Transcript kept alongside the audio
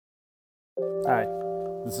Hi,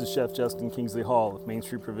 this is Chef Justin Kingsley Hall of Main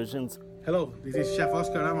Street Provisions. Hello, this is Chef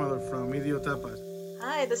Oscar Amador from Medio Tapas.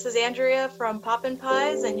 Hi, this is Andrea from Poppin'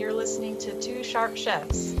 Pies, and you're listening to Two Sharp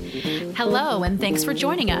Chefs. Hello, and thanks for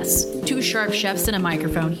joining us. Two sharp chefs and a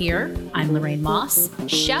microphone here. I'm Lorraine Moss,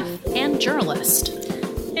 chef and journalist.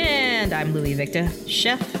 And I'm Louis Victor,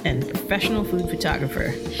 chef and professional food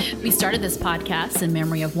photographer. We started this podcast in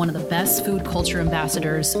memory of one of the best food culture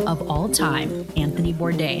ambassadors of all time, Anthony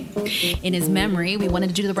Bourdain. In his memory, we wanted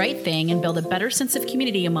to do the right thing and build a better sense of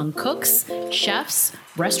community among cooks, chefs,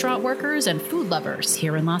 restaurant workers, and food lovers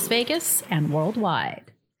here in Las Vegas and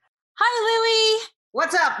worldwide. Hi, Louie.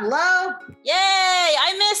 What's up, Lo? Yay!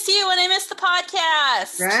 I miss you and I miss the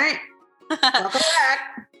podcast. Right? Welcome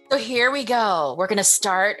back. So here we go. We're going to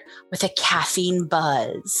start with a caffeine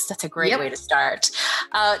buzz. That's a great way to start.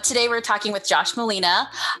 Today we're talking with Josh Molina,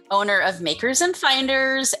 owner of Makers and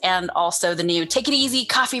Finders, and also the new Take It Easy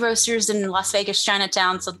coffee roasters in Las Vegas,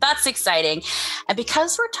 Chinatown. So that's exciting. And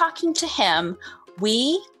because we're talking to him,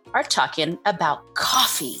 we are talking about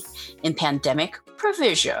coffee in pandemic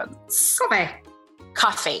provisions.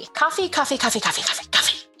 Coffee.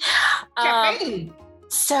 Caffeine.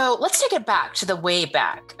 So let's take it back to the way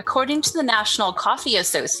back. According to the National Coffee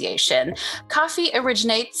Association, coffee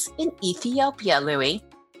originates in Ethiopia, Louis.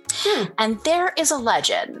 And there is a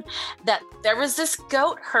legend that there was this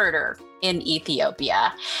goat herder in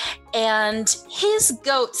Ethiopia, and his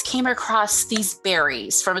goats came across these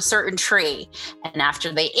berries from a certain tree. And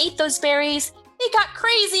after they ate those berries, they got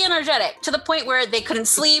crazy energetic to the point where they couldn't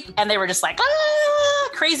sleep and they were just like,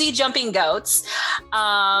 crazy jumping goats.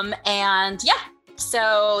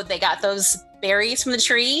 So they got those berries from the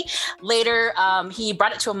tree. Later, he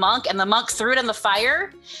brought it to a monk, and the monk threw it in the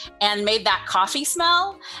fire and made that coffee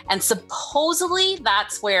smell. And supposedly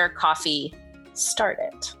that's where coffee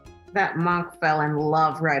started. That monk fell in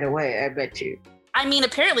love right away, I bet you. I mean,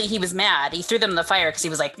 apparently he was mad. He threw them in the fire because he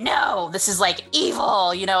was like, no, this is like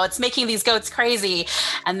evil. You know, it's making these goats crazy.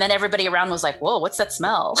 And then everybody around was like, whoa, what's that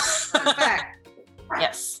smell? Fun fact.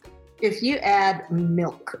 Yes. If you add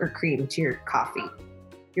milk or cream to your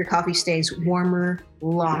coffee stays warmer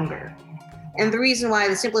longer. And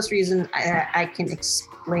the simplest reason I can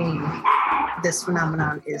explain this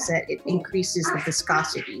phenomenon is that it increases the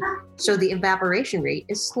viscosity. So the evaporation rate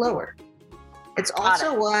is slower. It's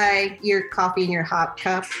also why your coffee in your hot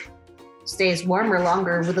cup stays warmer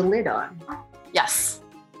longer with a lid on. Yes.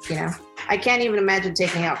 You know, I can't even imagine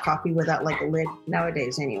taking out coffee without like a lid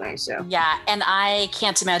nowadays anyway. So yeah, and I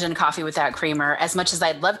can't imagine coffee without creamer, as much as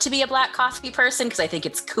I'd love to be a black coffee person because I think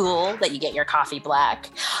it's cool that you get your coffee black.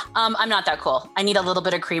 I'm not that cool. I need a little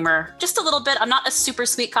bit of creamer, just a little bit. I'm not a super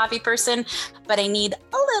sweet coffee person, but I need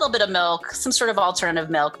a little bit of milk, some sort of alternative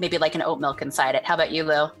milk, maybe like an oat milk inside it. How about you,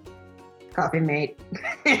 Lou? Coffee mate.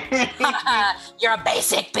 You're a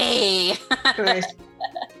basic bee.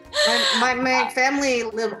 My family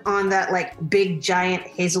live on that like big giant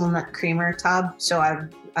hazelnut creamer tub, so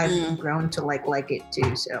I've grown to like it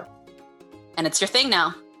too. So, and it's your thing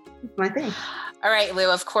now. It's my thing. All right, Lou,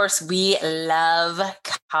 of course, we love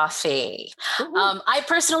coffee. I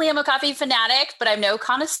personally am a coffee fanatic, but I'm no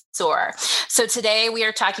connoisseur. So today we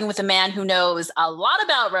are talking with a man who knows a lot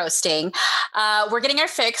about roasting. We're getting our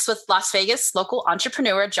fix with Las Vegas local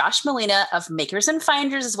entrepreneur Josh Molina of Makers and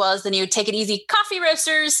Finders, as well as the new Take It Easy coffee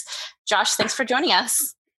roasters. Josh, thanks for joining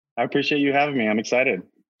us. I appreciate you having me. I'm excited.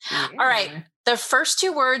 Yeah. All right. The first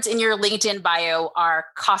two words in your LinkedIn bio are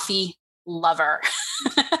coffee lover.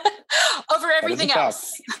 Over everything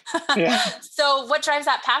else. Yeah. So what drives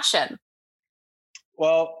that passion?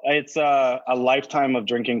 Well, it's a lifetime of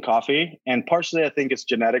drinking coffee, and partially I think it's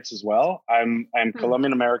genetics as well. I'm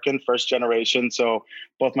Colombian American, first generation. So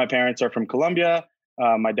both my parents are from Colombia.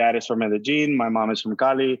 My dad is from Medellin. My mom is from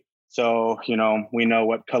Cali. So, you know, we know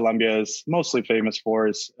what Colombia is mostly famous for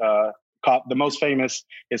is the most famous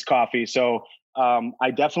is coffee. So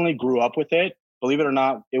I definitely grew up with it. Believe it or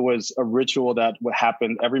not, it was a ritual that would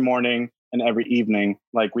happen every morning and every evening.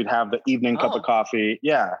 Like we'd have the evening cup of coffee.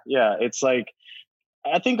 Yeah. It's like,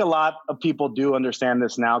 I think a lot of people do understand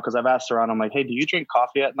this now because I've asked around. I'm like, hey, do you drink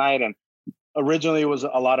coffee at night? And originally it was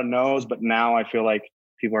a lot of no's, but now I feel like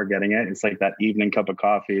people are getting it. It's like that evening cup of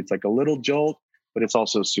coffee. It's like a little jolt, but it's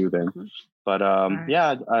also soothing. But and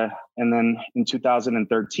then in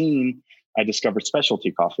 2013, I discovered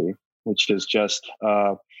specialty coffee, which is just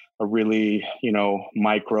a really,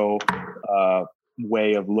 micro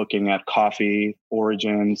way of looking at coffee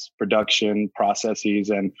origins, production,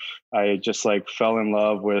 processes. And I just fell in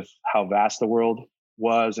love with how vast the world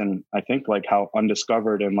was. And I think how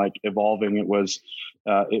undiscovered and evolving it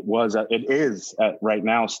is at right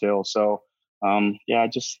now still. So Yeah,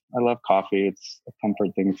 I love coffee. It's a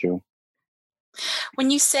comfort thing too.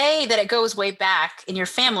 When you say that it goes way back in your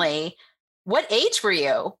family, what age were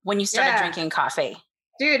you when you started drinking coffee?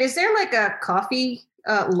 Dude, is there like a coffee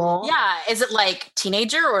law? Yeah. Is it like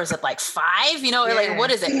teenager or is it like 5? Like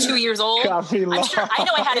what is it? 2 years old? Coffee law. I'm sure I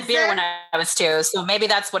know I had a beer when I was 2, so maybe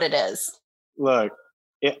that's what it is. Look,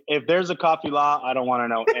 if there's a coffee law, I don't want to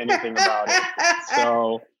know anything about it.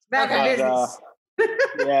 So, business.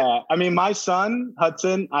 Yeah. I mean, my son,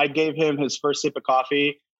 Hudson, I gave him his first sip of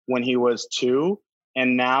coffee when he was 2.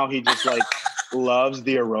 And now he just like loves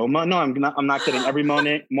the aroma. No, I'm not kidding. Every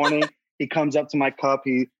morning he comes up to my cup,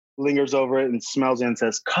 he lingers over it and smells it and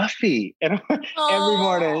says, coffee. And every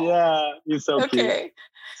morning. Yeah. He's so cute.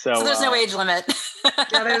 So there's no age limit.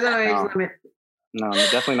 Yeah, there's no age limit. No,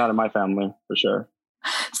 definitely not in my family for sure.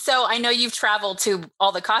 So I know you've traveled to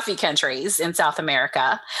all the coffee countries in South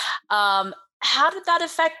America. How did that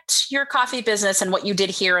affect your coffee business and what you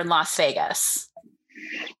did here in Las Vegas?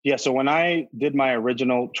 Yeah, so when I did my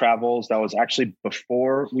original travels, that was actually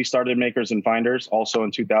before we started Makers and Finders, also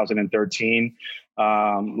in 2013.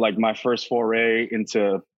 Like my first foray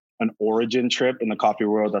into an origin trip in the coffee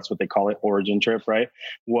world, that's what they call it, origin trip, right?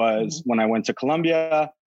 Was when I went to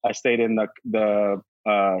Colombia. I stayed in the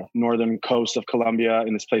northern coast of Colombia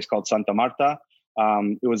in this place called Santa Marta.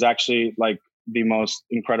 It was actually like the most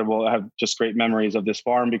incredible. I have just great memories of this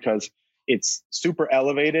farm because it's super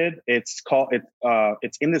elevated. It's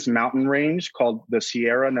in this mountain range called the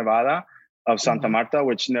Sierra Nevada of Santa Marta,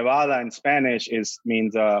 which Nevada in Spanish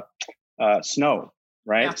means snow,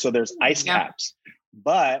 right? Yeah. So there's ice caps,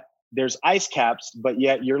 but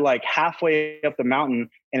yet you're like halfway up the mountain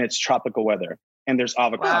and it's tropical weather and there's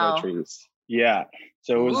avocado trees. Yeah.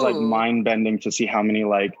 So it was like mind bending to see how many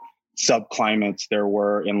like subclimates there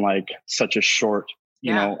were in like such a short,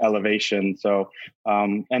 elevation. So,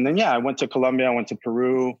 and then, I went to Colombia, I went to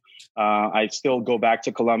Peru. I still go back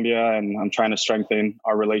to Colombia and I'm trying to strengthen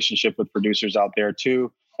our relationship with producers out there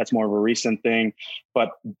too. That's more of a recent thing,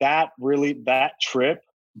 but that trip,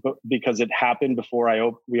 because it happened before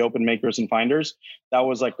we opened Makers and Finders, that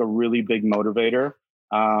was like a really big motivator.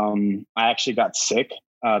 I actually got sick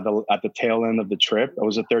at the tail end of the trip. It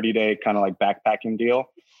was a 30-day kind of like backpacking deal.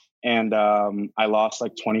 And I lost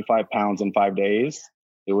like 25 pounds in 5 days.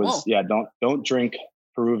 It was, don't drink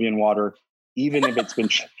Peruvian water, even if it's been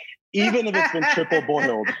triple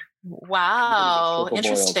boiled. Wow.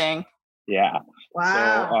 Interesting. Boiled. Yeah.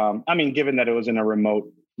 Wow. So, I mean, given that it was in a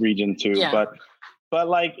remote region too, but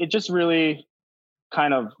like, it just really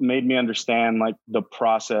kind of made me understand like the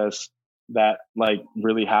process that like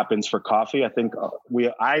really happens for coffee. I think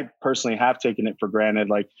I personally have taken it for granted.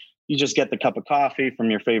 Like you just get the cup of coffee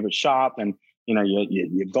from your favorite shop and,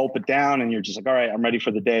 you gulp it down and you're just like, all right, I'm ready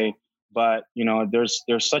for the day. But, there's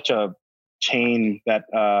such a chain that,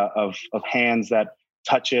 of hands that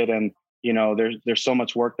touch it. And, there's so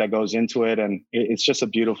much work that goes into it. And it's just a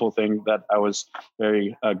beautiful thing that I was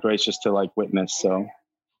very gracious to like witness. So.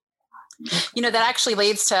 That actually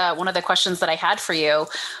leads to one of the questions that I had for you,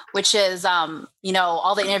 which is,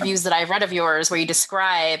 all the interviews that I've read of yours where you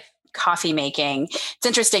describe coffee making. It's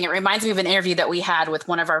interesting. It reminds me of an interview that we had with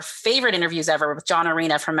one of our favorite interviews ever with John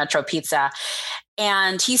Arena from Metro Pizza.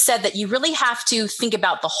 And he said that you really have to think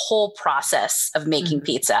about the whole process of making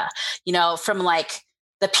pizza, from like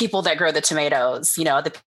the people that grow the tomatoes,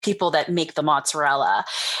 the people that make the mozzarella.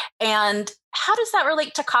 And how does that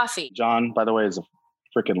relate to coffee? John, by the way, is a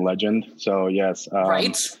freaking legend. So yes.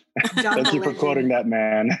 Right. Thank you for quoting that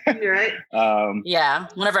man. You're right. Yeah.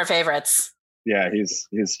 One of our favorites. Yeah.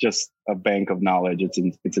 He's just a bank of knowledge. It's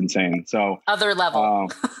insane. So other level.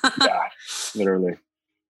 Yeah, literally.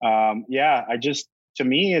 To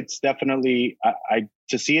me, it's definitely,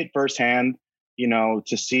 to see it firsthand,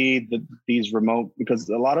 to see these remote, because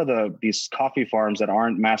a lot of these coffee farms that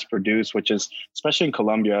aren't mass produced, which is especially in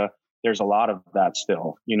Colombia, there's a lot of that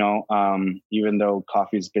still, even though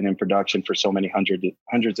coffee's been in production for so many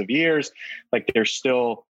hundreds of years, like they're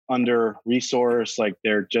still under resourced, like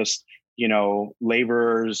they're just,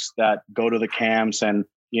 laborers that go to the camps and,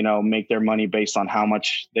 make their money based on how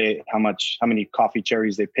many coffee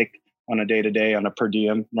cherries they pick on a day-to-day on a per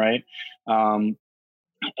diem. Right.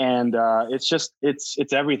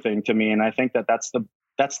 It's everything to me. And I think that's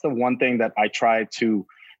the one thing that I try to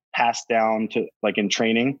pass down to like in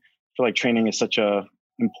training. I feel like training is such a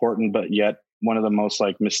important, but yet one of the most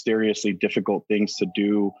like mysteriously difficult things to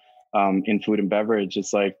do in food and beverage.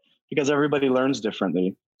 It's like, because everybody learns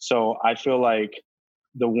differently. So I feel like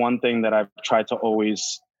the one thing that I've tried to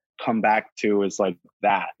always come back to is like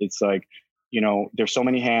that. It's like, there's so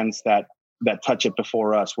many hands that that touch it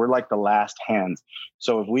before us. We're like the last hands.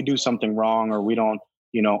 So if we do something wrong or we don't,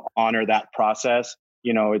 honor that process,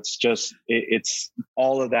 it's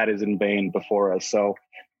all of that is in vain before us. So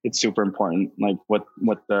it's super important, like what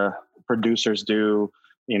the producers do,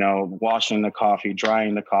 washing the coffee,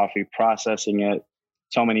 drying the coffee, processing it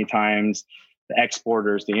so many times, the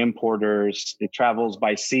exporters, the importers, it travels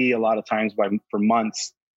by sea a lot of times for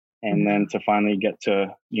months. And then to finally get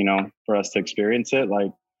to, for us to experience it,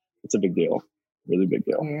 like it's a big deal, really big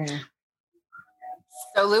deal. Yeah.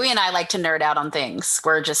 So Louie and I like to nerd out on things.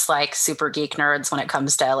 We're just like super geek nerds when it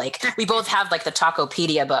comes to like, we both have like the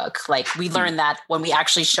Tacopedia book. Like we learned that when we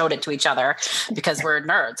actually showed it to each other because we're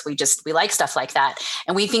nerds. We like stuff like that.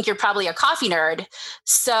 And we think you're probably a coffee nerd.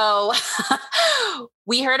 So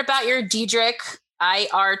we heard about your Diedrich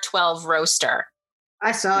IR12 roaster.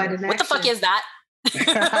 I saw it in What the fuck is that?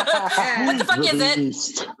 What the fuck is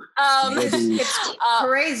it? It's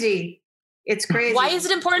crazy. It's crazy. Why is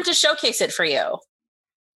it important to showcase it for you?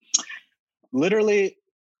 Literally,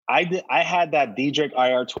 I had that Diedrich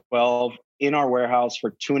IR12 in our warehouse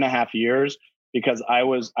for 2.5 years because I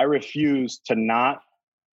refused to not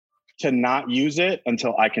use it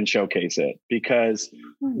until I can showcase it, because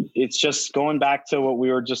it's just going back to what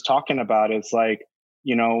we were just talking about. It's like,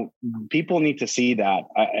 people need to see that.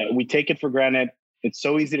 We take it for granted. It's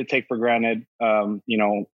so easy to take for granted, a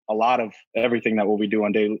lot of everything that we do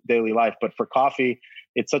on daily life. But for coffee,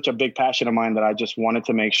 it's such a big passion of mine that I just wanted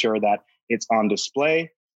to make sure that it's on display.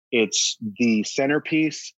 It's the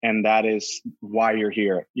centerpiece, and that is why you're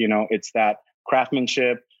here. It's that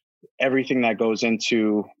craftsmanship, everything that goes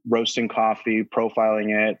into roasting coffee,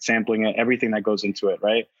 profiling it, sampling it, everything that goes into it,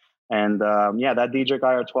 right? And that Diedrich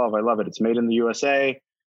IR12, I love it. It's made in the USA.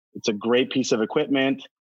 It's a great piece of equipment.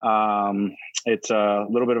 It's a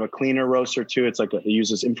little bit of a cleaner roaster too. It's like it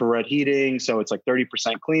uses infrared heating, so it's like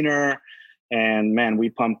 30% cleaner. And man, we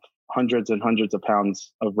pump hundreds and hundreds of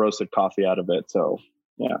pounds of roasted coffee out of it. So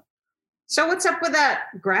yeah. So what's up with that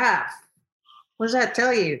graph? What does that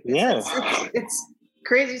tell you? It's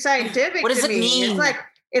crazy scientific. What does to it me. mean? It's like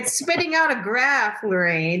it's spitting out a graph,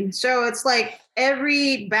 Lorraine. So it's like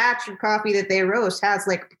every batch of coffee that they roast has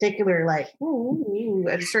like a particular like ooh,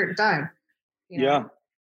 at a certain time. Yeah.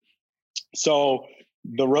 So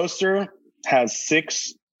the roaster has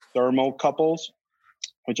 6 thermocouples,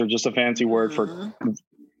 which are just a fancy word for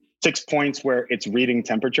 6 points where it's reading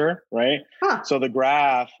temperature, right? Huh. So the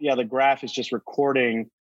graph is just recording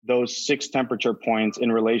those 6 temperature points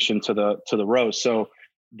in relation to the roast. So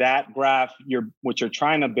that graph, what you're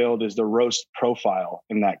trying to build is the roast profile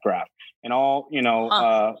in that graph. And all,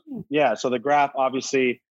 so the graph,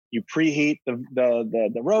 obviously you preheat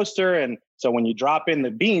the roaster. And so when you drop in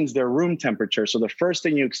the beans, they're room temperature. So the first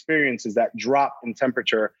thing you experience is that drop in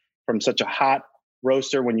temperature from such a hot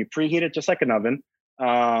roaster when you preheat it, just like an oven.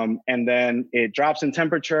 And then it drops in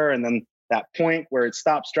temperature, and then that point where it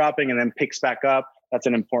stops dropping and then picks back up, that's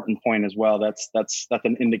an important point as well. That's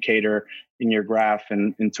an indicator in your graph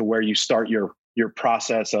and to where you start your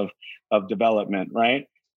process of development, right?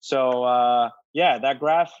 So that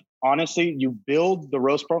graph, honestly, you build the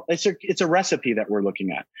roast it's a recipe that we're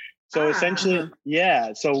looking at. So essentially,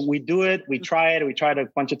 so we do it, we try it a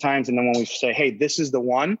bunch of times, and then when we say, hey, this is the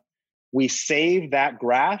one, we save that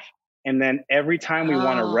graph, and then every time we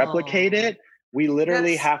want to replicate it, we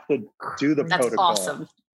literally have to do the protocol. That's awesome.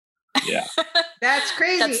 Yeah. That's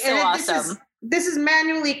crazy. That's so awesome. This is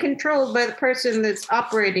manually controlled by the person that's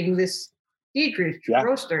operating this Diedrich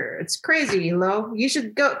roaster. It's crazy, Lo. You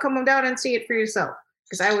should come down and see it for yourself.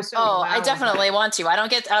 Because I was so I definitely want to. I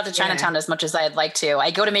don't get out to Chinatown as much as I'd like to.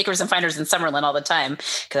 I go to Makers and Finders in Summerlin all the time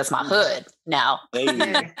because that's my hood now.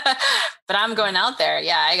 But I'm going out there.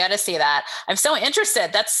 Yeah, I got to see that. I'm so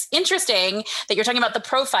interested. That's interesting that you're talking about the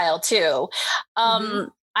profile too.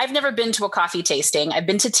 I've never been to a coffee tasting. I've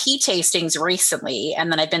been to tea tastings recently,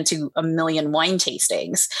 and then I've been to a million wine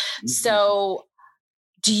tastings. So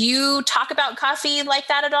do you talk about coffee like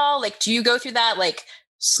that at all? Like, do you go through that, like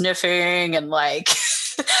sniffing and like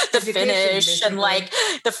the finish and like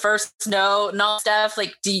the first note and all stuff?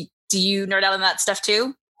 Like, do you nerd out on that stuff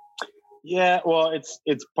too? Yeah, well,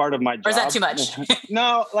 it's part of my job. Or is that too much?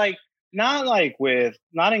 No,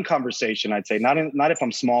 not in conversation, I'd say. Not if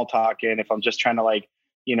I'm small talking, if I'm just trying to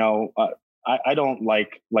I don't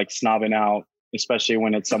like snobbing out, especially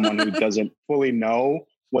when it's someone who doesn't fully know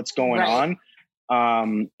what's going on.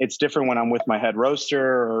 It's different when I'm with my head roaster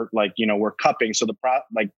or we're cupping. So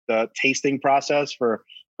the tasting process for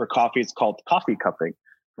coffee, it's called coffee cupping.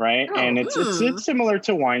 Right. And it's similar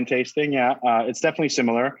to wine tasting. Yeah. It's definitely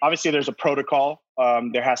similar. Obviously there's a protocol.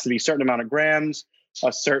 There has to be a certain amount of grams.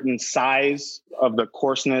 a certain size of the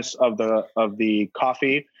coarseness of the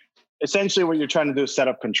coffee. Essentially what you're trying to do is set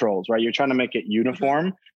up controls, right? You're trying to make it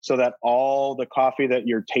uniform so that all the coffee that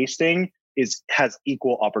you're tasting has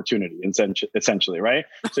equal opportunity, essentially, right?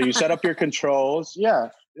 So you set up your controls. Yeah.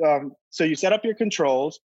 So you set up your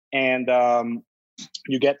controls and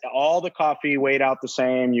you get all the coffee weighed out the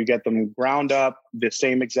same. You get them ground up the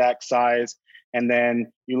same exact size. And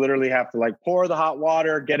then you literally have to like pour the hot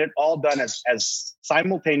water, get it all done as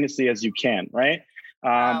simultaneously as you can, right?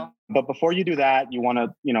 Wow. But before you do that, you want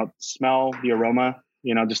to, smell the aroma,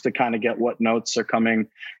 just to kind of get what notes are coming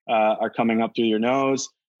up through your nose.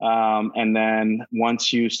 And then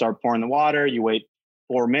once you start pouring the water, you wait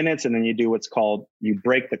 4 minutes, and then you do what's called, you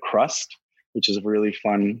break the crust, which is a really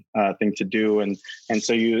fun thing to do. And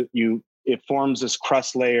so it forms this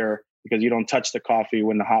crust layer because you don't touch the coffee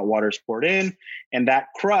when the hot water is poured in. And that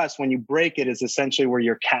crust, when you break it, is essentially where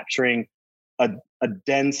you're capturing a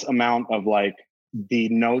dense amount of like the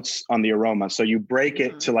notes on the aroma. So you break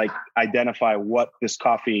it to like identify what this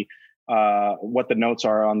coffee, what the notes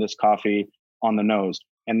are on this coffee on the nose.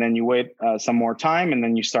 And then you wait some more time, and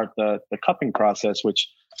then you start the cupping process, which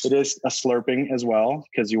it is a slurping as well,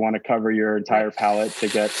 because you want to cover your entire palate to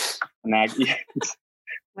get an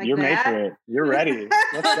Like You're that? made for it. You're ready.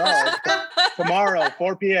 Let's go. Tomorrow,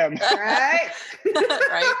 4 p.m. Right?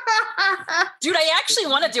 Right. Dude, I actually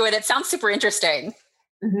want to do it. It sounds super interesting.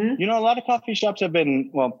 Mm-hmm. A lot of coffee shops have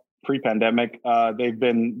been, pre-pandemic, they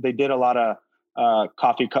did a lot of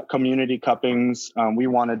coffee community cuppings. We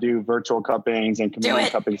want to do virtual cuppings and community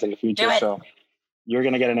cuppings in the future. So you're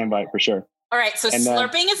going to get an invite for sure. All right. So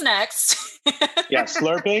slurping is next. Yeah,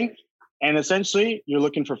 slurping. And essentially, you're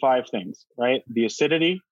looking for 5 things, right? The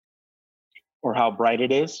acidity, or how bright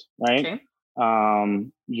it is, right? Okay.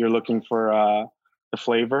 You're looking for the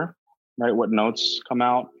flavor, right? What notes come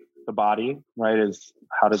out, the body, right?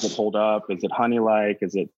 How does it hold up? Is it honey-like?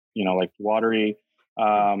 Is it, like watery?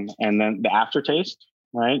 And then the aftertaste,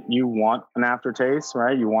 right? You want an aftertaste,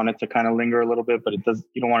 right? You want it to kind of linger a little bit, but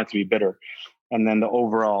you don't want it to be bitter. And then the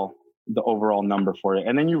overall number for it.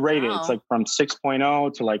 And then you rate it. It's like from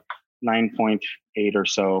 6.0 to like 9.8 or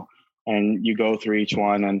so. And you go through each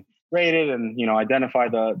one and rate it and, identify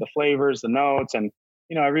the flavors, the notes, and,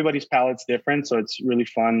 everybody's palate's different. So it's really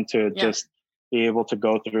fun to just be able to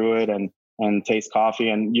go through it and taste coffee.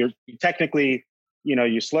 And you technically, you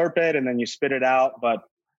slurp it and then you spit it out. But,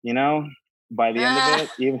 by the end of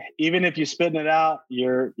it, even if you spit it out,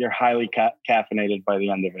 you're highly caffeinated by the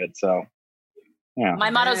end of it. So, yeah. My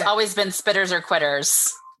motto's always been spitters or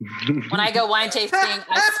quitters. When I go wine tasting,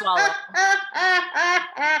 I swallow.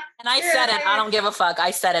 And I said it. I don't give a fuck.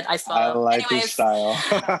 I said it. I swallow. I like your style.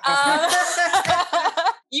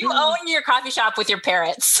 You own your coffee shop with your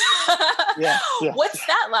parents. Yeah. What's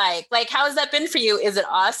that like? Like, how has that been for you? Is it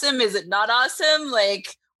awesome? Is it not awesome?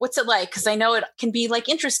 Like, what's it like? Because I know it can be like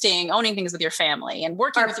interesting owning things with your family and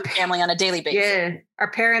working with your family on a daily basis. Yeah. Our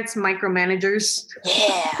parents micromanagers.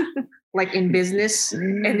 Yeah. Like in business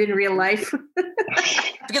and in real life.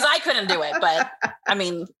 Because I couldn't do it, but I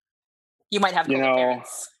mean, you might have cooler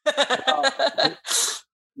parents.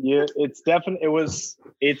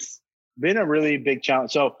 It's been a really big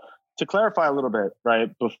challenge. So to clarify a little bit, right?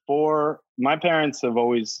 Before, my parents have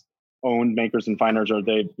always owned makers and finers, or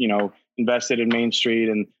they, invested in Main Street,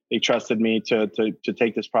 and they trusted me to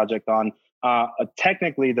take this project on.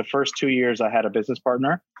 Technically, the first 2 years I had a business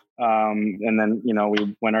partner. And then,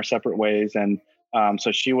 we went our separate ways. And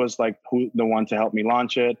so she was like the one to help me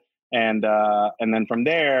launch it. And then from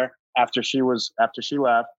there, after she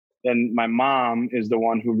left, then my mom is the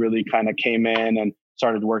one who really kind of came in and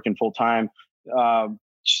started working full time.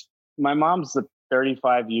 My mom's the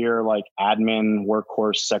 35-year like admin,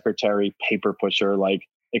 workhorse, secretary, paper pusher, like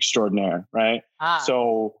extraordinaire. Right.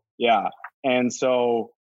 So, yeah. And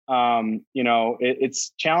so,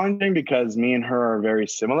 it's challenging because me and her are very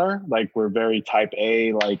similar. Like, we're very type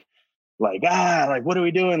A, like, what are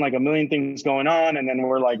we doing? Like a million things going on. And then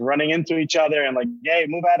we're like running into each other and like, hey,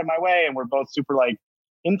 move out of my way. And we're both super like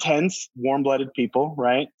intense, warm-blooded people.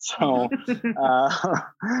 Right. So,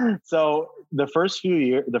 so the first few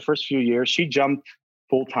years, she jumped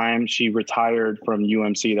full time. She retired from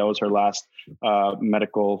UMC. That was her last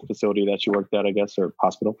medical facility that she worked at, I guess, or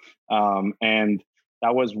hospital. And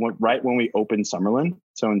that was right when we opened Summerlin.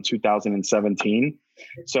 So in 2017.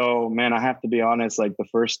 So, man, I have to be honest, like the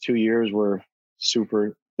first 2 years were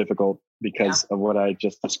super difficult because of what I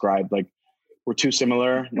just described. Like, we're too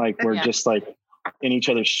similar. Like, we're just like in each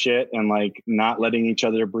other's shit and like not letting each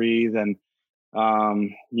other breathe. And,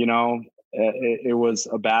 it was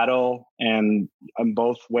a battle, and on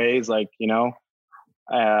both ways, like,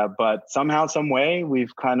 But somehow, some way,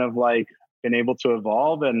 we've kind of like been able to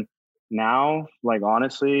evolve. And now, like,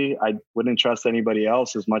 honestly, I wouldn't trust anybody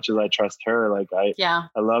else as much as I trust her. Like, I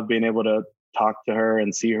love being able to talk to her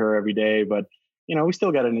and see her every day, but we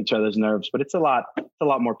still get on each other's nerves, but it's a lot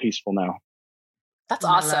more peaceful now. That's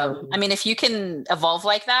awesome. I mean, if you can evolve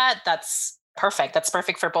like that, that's perfect. That's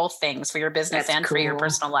perfect for both things, for your business and for your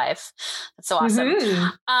personal life. That's so awesome.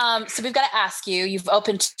 Mm-hmm. So we've got to ask you, you've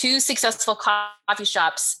opened 2 successful coffee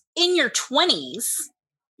shops in your 20s.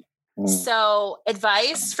 So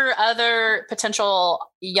advice for other potential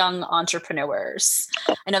young entrepreneurs.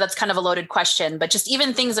 I know that's kind of a loaded question, but just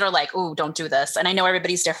even things that are like, oh, don't do this. And I know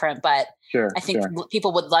everybody's different, but I think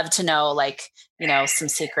people would love to know, like, some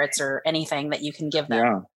secrets or anything that you can give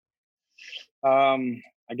them. Yeah.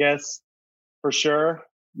 I guess for sure,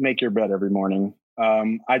 make your bed every morning.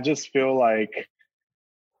 I just feel like,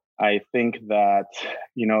 I think that,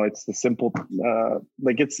 it's the simple,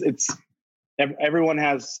 everyone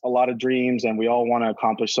has a lot of dreams and we all want to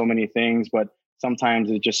accomplish so many things, but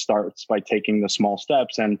sometimes it just starts by taking the small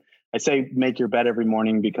steps. And I say make your bed every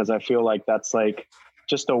morning because I feel like that's like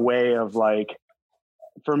just a way of like,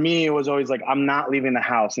 for me, it was always like, I'm not leaving the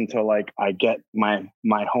house until like I get my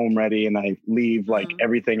home ready and I leave like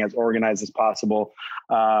everything as organized as possible.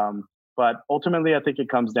 But ultimately, I think it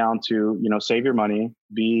comes down to, save your money,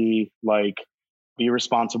 be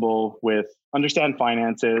responsible understand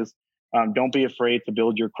finances. Don't be afraid to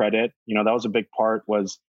build your credit. That was a big part,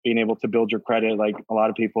 was being able to build your credit. Like, a lot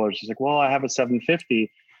of people are just like, well, I have a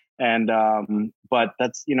 750. And, but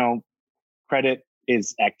that's, credit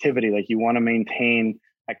is activity. Like, you want to maintain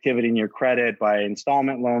activity in your credit by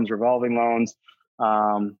installment loans, revolving loans.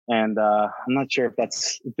 I'm not sure if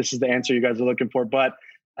this is the answer you guys are looking for, but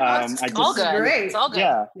it's all good. It's all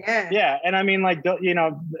good. Yeah. And I mean, like,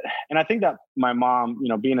 and I think that my mom,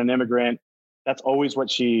 being an immigrant, that's always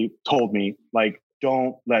what she told me. Like,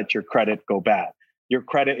 don't let your credit go bad. Your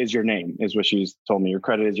credit is your name, is what she's told me. Your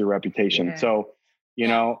credit is your reputation. Yeah. So,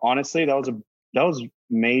 honestly, that was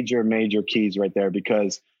major, major keys right there,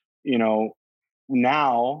 because,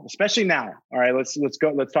 now, especially now, all right, let's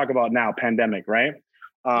talk about now, pandemic, right?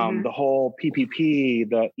 The whole PPP,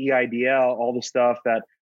 the EIDL, all the stuff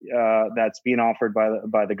that's being offered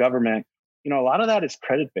by the government, a lot of that is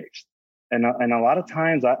credit based. And a lot of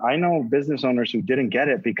times I know business owners who didn't get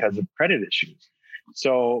it because of credit issues.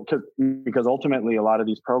 So, because ultimately a lot of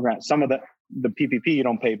these programs, some of the PPP you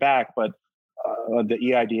don't pay back, but the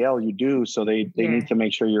EIDL you do. So they need to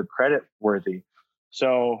make sure you're credit worthy.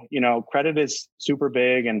 So, credit is super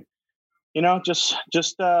big, and, just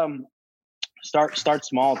start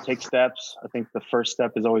small, take steps. I think the first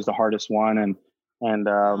step is always the hardest one. And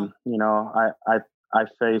I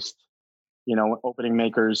faced, opening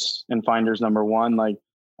makers and finders number 1, like,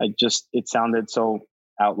 it sounded so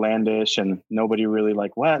outlandish and nobody really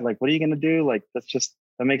what are you going to do? Like, that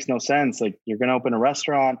makes no sense. Like, you're going to open a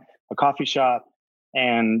restaurant, a coffee shop.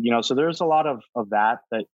 And, so there's a lot of that,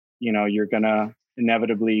 you're going to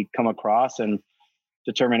inevitably come across, and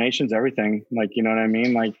determination's everything. Like, you know what I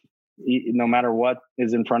mean? Like, no matter what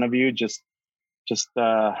is in front of you, just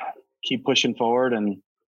keep pushing forward and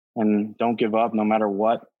don't give up, no matter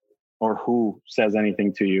what or who says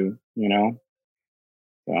anything to you,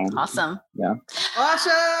 So, awesome. Yeah.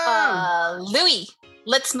 Awesome. Louis,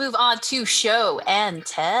 let's move on to show and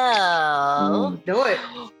tell. Do it.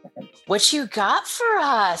 What you got for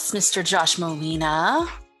us, Mr. Josh Molina?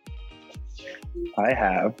 I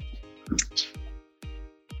have.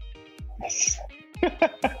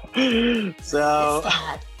 So.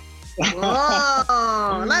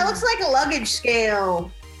 Whoa, that looks like a luggage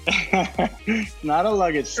scale. Not a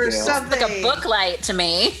luggage scale. Or something. Like a book light to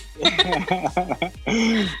me.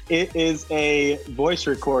 It is a voice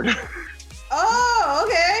recorder. Oh,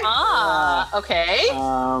 okay. Okay.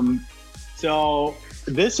 So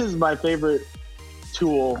this is my favorite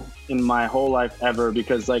tool in my whole life ever,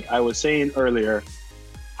 because, like I was saying earlier,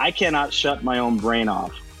 I cannot shut my own brain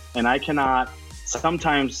off, and I cannot.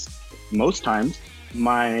 Most times,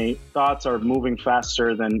 my thoughts are moving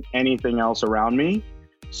faster than anything else around me.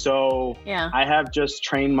 So I have just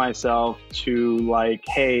trained myself to, like,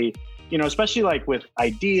 hey, especially like with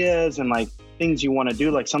ideas and like things you want to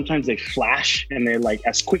do, like sometimes they flash and they're like,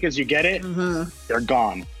 as quick as you get it, they're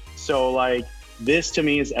gone. So like, this to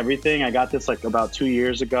me is everything. I got this like about 2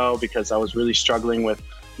 years ago because I was really struggling with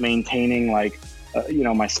maintaining like,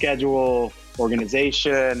 my schedule,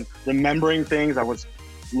 organization, remembering things. I was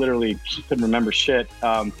literally couldn't remember shit.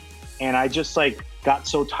 And I just like got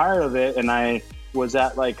so tired of it. And I was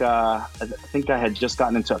at like, I think I had just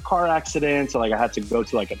gotten into a car accident. So like I had to go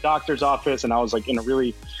to like a doctor's office, and I was like in a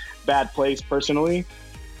really bad place personally.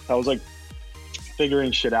 I was like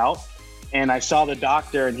figuring shit out, and I saw the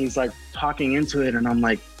doctor, and he's like talking into it, and I'm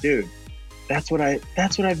like, dude, that's what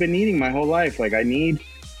I've been needing my whole life. Like, I need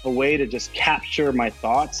a way to just capture my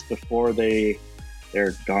thoughts before they're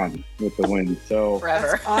gone with the wind. So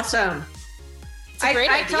Forever. That's awesome.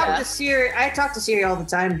 I talk to Siri all the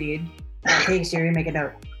time, dude. Like, hey Siri, make a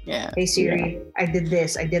note. Yeah. Hey Siri, I did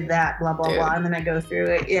this, I did that, blah blah blah, and then I go through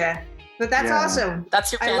it. Yeah. But that's awesome.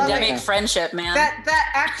 That's your I love pandemic it. friendship, man.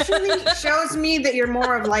 That actually shows me that you're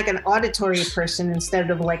more of like an auditory person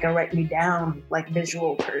instead of like a write me down like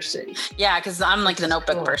visual person. Yeah, because I'm like the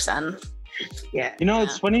notebook person. Yeah. You know,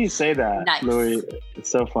 it's funny you say that, Nice. Louis.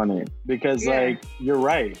 It's so funny because like you're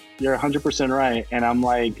right. You're 100% right, and I'm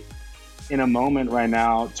like in a moment right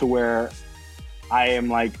now to where I am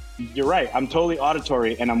like, you're right. I'm totally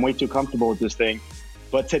auditory, and I'm way too comfortable with this thing.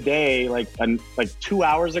 But today, like 2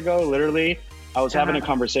 hours ago, literally, I was having a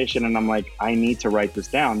conversation, and I'm like, I need to write this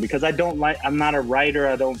down because I'm not a writer.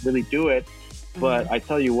 I don't really do it. But I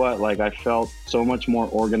tell you what, like I felt so much more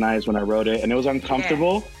organized when I wrote it, and it was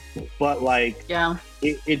uncomfortable. But like,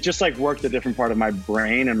 it just like worked a different part of my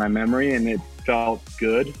brain and my memory, and it felt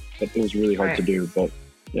good. But it was really hard to do. But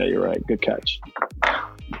yeah, you're right. Good catch.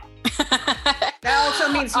 That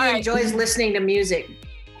also means he enjoys listening to music.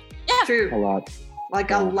 Yeah. True. A lot. Like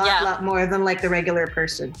a lot more than like the regular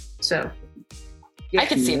person. So I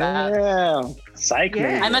can see that. Yeah. Psych.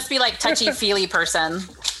 I must be like touchy-feely person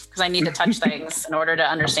because I need to touch things in order to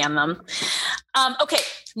understand them. Okay,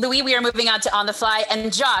 Louis, we are moving on to On the Fly.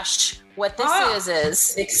 And Josh, what this is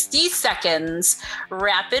 60 seconds,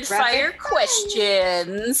 rapid fire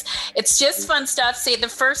questions. It's just fun stuff. Say the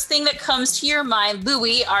first thing that comes to your mind.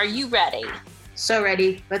 Louis, are you ready? So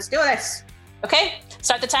ready. Let's do this. Okay,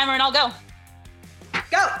 start the timer and I'll go.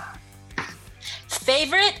 Go.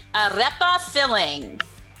 Favorite arepa filling?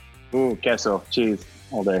 Ooh, queso, cheese,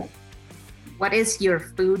 all day. What is your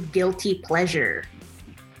food guilty pleasure?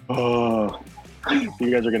 Oh,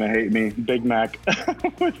 you guys are gonna hate me. Big Mac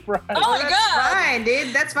with fries. Oh my God. Fine,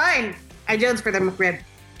 dude. That's fine. I jones for them with bread.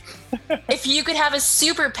 If you could have a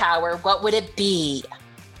superpower, what would it be?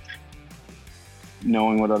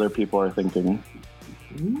 Knowing what other people are thinking.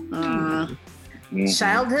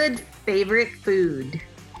 Childhood favorite food?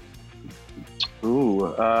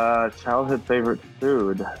 Ooh, childhood favorite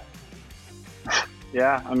food.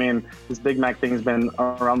 Yeah, I mean, this Big Mac thing has been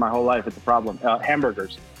around my whole life. It's a problem.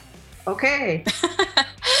 Hamburgers. Okay.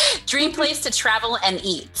 Dream place to travel and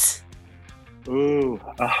eat? Ooh,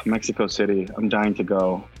 Mexico City. I'm dying to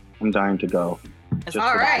go. That's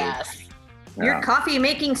all right. badass. Your coffee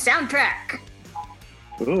making soundtrack?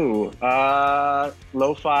 Ooh,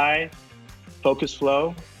 lo-fi, Focus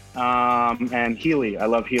Flow, and Healy. I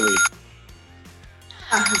love Healy.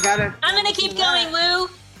 I'm gonna keep going, Lou.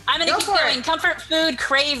 I'm gonna keep going. Comfort food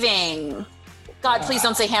craving. God, please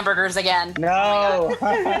don't say hamburgers again. No.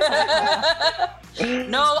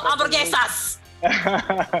 No hamburguesas.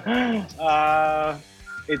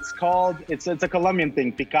 It's a Colombian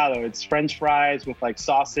thing, picado. It's French fries with like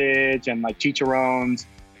sausage and like chicharrones.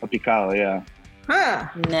 A picado, yeah. Huh.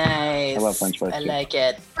 Nice. I love French fries. I too. like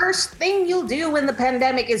it. First thing you'll do when the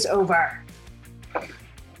pandemic is over?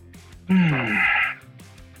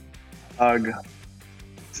 Hug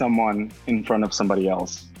someone in front of somebody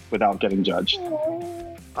else without getting judged.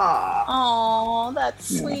 Aw. Oh,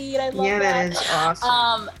 that's sweet. I love that. That is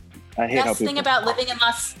awesome. I hate how Best thing people... about living in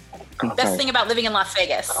Las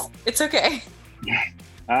Vegas. It's okay.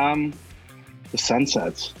 The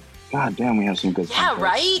sunsets. God damn, we have some good sunsets. Yeah,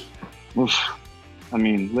 right? Oof. I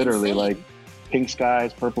mean, literally, like pink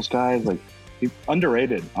skies, purple skies, like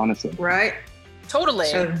underrated, honestly. Right? Totally.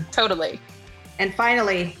 So- Totally. And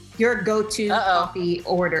finally, your go-to coffee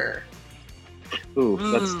order. Ooh,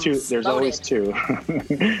 that's two. There's loaded. always two. A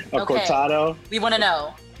Okay. cortado. We want to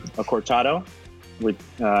know. A cortado. With,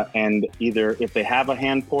 and either if they have a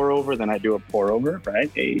hand pour over, then I do a pour over, right?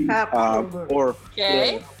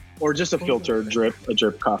 Or just a filter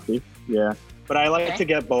drip coffee. Yeah. But I like to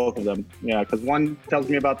get both of them. Yeah, because one tells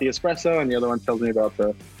me about the espresso and the other one tells me about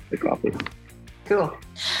the coffee. Cool.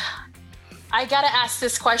 I gotta ask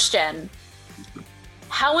this question.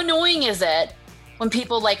 How annoying is it when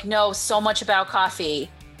people like know so much about coffee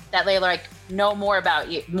that they like know more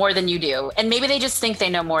about you, more than you do? And maybe they just think they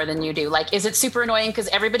know more than you do. Like, is it super annoying? Because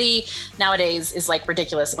everybody nowadays is like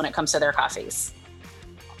ridiculous when it comes to their coffees.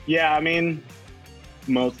 Yeah, I mean,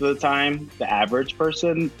 most of the time, the average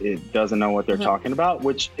person, it doesn't know what they're talking about,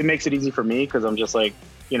 which it makes it easy for me because I'm just like,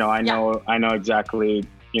 I know exactly,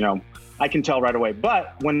 I can tell right away.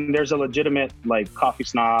 But when there's a legitimate like coffee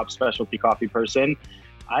snob, specialty coffee person,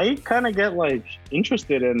 I kind of get like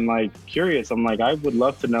interested and like curious. I'm like, I would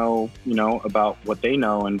love to know, about what they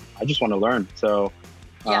know, and I just want to learn. So,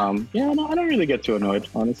 no, I don't really get too annoyed,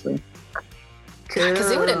 honestly.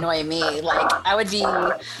 Because it would annoy me. Like, I would be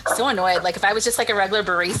so annoyed. Like, if I was just like a regular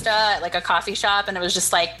barista at like a coffee shop and it was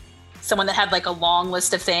just like someone that had like a long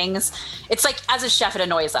list of things. It's like, as a chef, it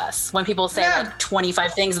annoys us when people say like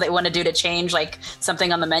 25 things they want to do to change like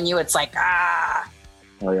something on the menu. It's like,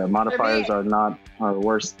 Oh yeah, modifiers are not our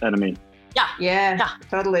worst enemy. Yeah,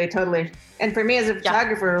 totally. And for me as a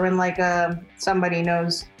photographer, when like somebody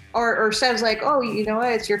knows or says like, oh, you know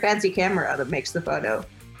what, it's your fancy camera that makes the photo.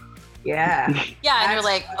 Yeah. Yeah, and you're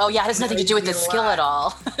like, oh yeah, it has nothing to do with the skill at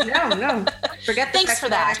all. No. Forget the Thanks for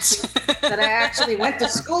that. That I actually went to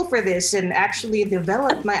school for this and actually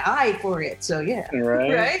developed my eye for it. So yeah.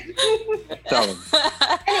 Right? Tell them.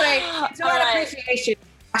 Anyway, it's about appreciation.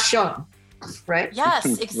 Passion. Right?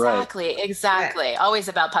 Yes, exactly. Exactly. Always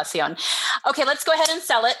about passion. Okay, let's go ahead and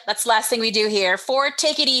sell it. That's the last thing we do here. For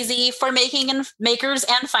Take It Easy, for makers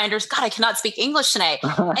and finders. God, I cannot speak English tonight.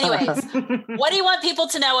 Anyways, what do you want people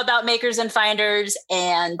to know about makers and finders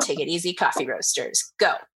and Take It Easy coffee roasters?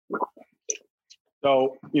 Go.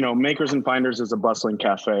 So, Makers and Finders is a bustling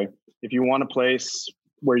cafe. If you want a place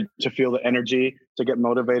to feel the energy, to get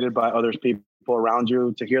motivated by other people around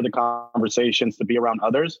you, to hear the conversations, to be around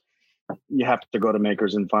others, you have to go to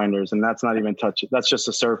Makers and Finders. And that's not even that's just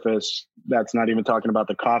the surface. That's not even talking about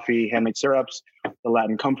the coffee, handmade syrups, the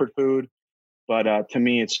Latin comfort food. But to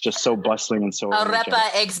me, it's just so bustling and so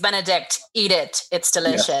Arepa Eggs Benedict. Eat it. It's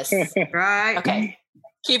delicious. Yeah. Right. Okay.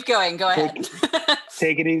 Keep going. Go ahead.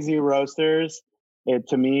 Take It Easy Roasters.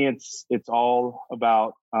 To me, it's all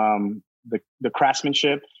about the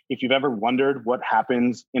craftsmanship. If you've ever wondered what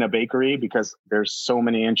happens in a bakery, because there's so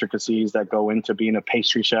many intricacies that go into being a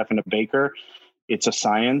pastry chef and a baker, it's a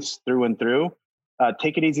science through and through.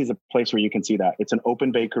 Take It Easy is a place where you can see that. It's an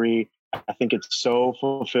open bakery. I think it's so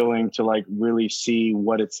fulfilling to like really see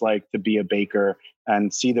what it's like to be a baker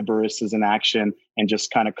and see the baristas in action and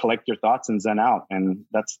just kind of collect your thoughts and zen out. And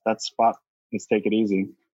that's spot. Let's Take It Easy.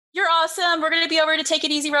 You're awesome. We're going to be over to Take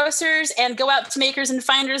It Easy Roasters and go out to Makers and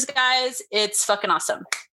Finders, guys. It's fucking awesome.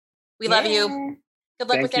 We love you. Good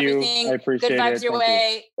luck with everything. I appreciate Good vibes it. your Thank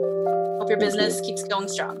way. You. Hope your business keeps going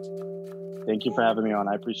strong. Thank you for having me on.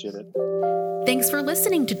 I appreciate it. Thanks for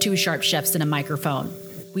listening to Two Sharp Chefs and a Microphone.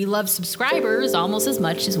 We love subscribers almost as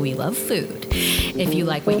much as we love food. If you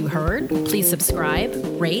like what you heard, please subscribe,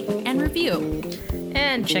 rate, and review.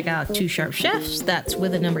 And check out Two Sharp Chefs, that's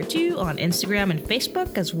with a number 2, on Instagram and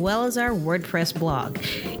Facebook, as well as our WordPress blog.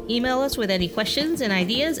 Email us with any questions and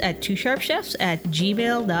ideas at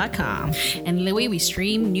twosharpchefs@gmail.com. And Louie, we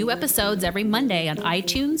stream new episodes every Monday on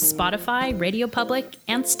iTunes, Spotify, Radio Public,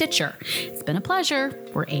 and Stitcher. It's been a pleasure.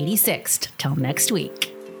 We're 86th. Till next week.